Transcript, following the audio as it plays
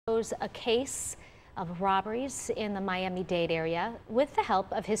close a case of robberies in the Miami-Dade area with the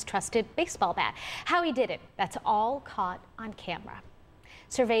help of his trusted baseball bat. How he did it, that's all caught on camera.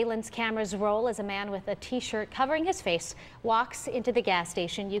 Surveillance cameras roll as a man with a t-shirt covering his face walks into the gas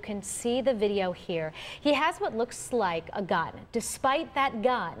station. You can see the video here. He has what looks like a gun. Despite that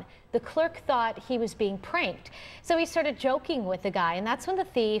gun, the clerk thought he was being pranked. So he started joking with the guy, and that's when the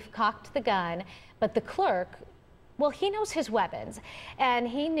thief cocked the gun. But the clerk, well, he knows his weapons, and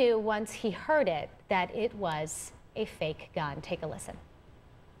he knew once he heard it that it was a fake gun. Take a listen.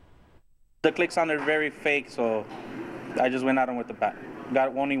 The click sounded very fake, so I just went at him with the bat.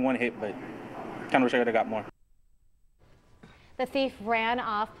 Got only one hit, but kind of wish I could have got more. The thief ran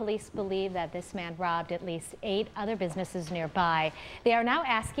off. Police believe that this man robbed at least 8 other businesses nearby. They are now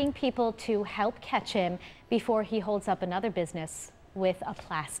asking people to help catch him before he holds up another business with a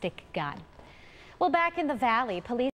plastic gun. Well, back in the valley, police